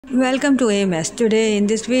Welcome to AMS. Today in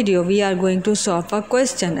this video we are going to solve a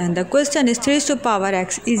question, and the question is 3 to power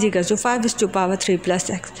x is equal to 5 to power 3 plus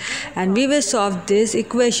x, and we will solve this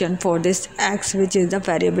equation for this x, which is the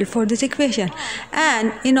variable for this equation.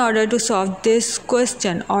 And in order to solve this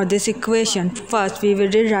question or this equation, first we will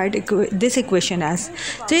rewrite this equation as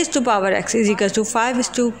 3 to power x is equal to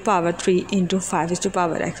 5 to power 3 into 5 to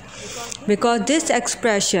power x, because this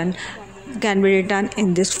expression can be written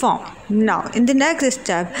in this form. Now in the next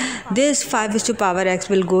step, this 5 to power x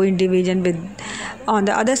will go in division with on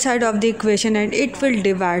the other side of the equation, and it will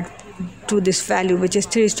divide to this value, which is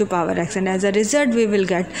 3 to power x, and as a result we will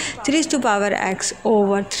get 3 to power x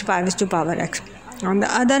over 5 to power x. On the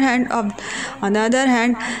other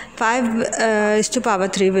hand, 5 to power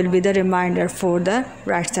 3 will be the remainder for the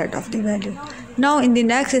right side of the value. Now in the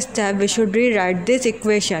next step, we should rewrite this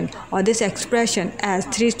equation or this expression as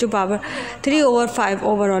 3 to power 3 over 5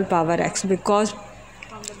 overall power x, because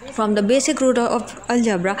from the basic root of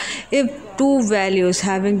algebra, if two values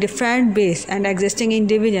having different base and existing in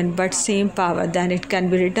division but same power, then it can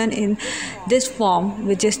be written in this form,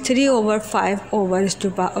 which is 3 over 5 over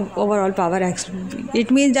overall power x.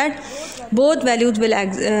 It means that both values will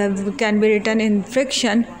can be written in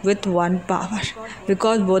fraction with one power,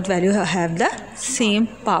 because both values have the same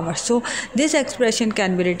power. So this expression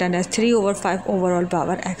can be written as 3 over 5 overall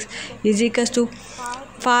power x is equals to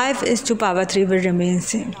 5 is to power 3 will remain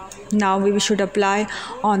same. Now we should apply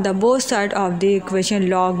on the both side of the equation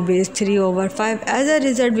log base 3 over 5. As a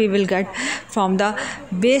result, we will get from the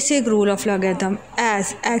basic rule of logarithm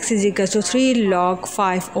as x is equal to 3 log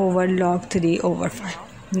 5 over log 3 over 5.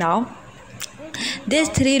 Now this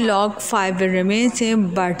 3 log 5 will remain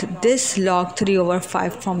same, but this log 3 over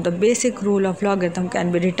 5 from the basic rule of logarithm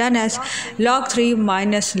can be written as log 3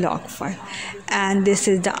 minus log 5, and this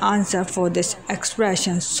is the answer for this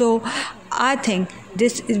expression. So I think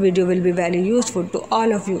this video will be very useful to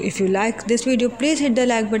all of you. If you like this video, please hit the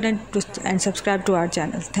like button and subscribe to our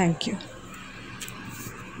channel. Thank you.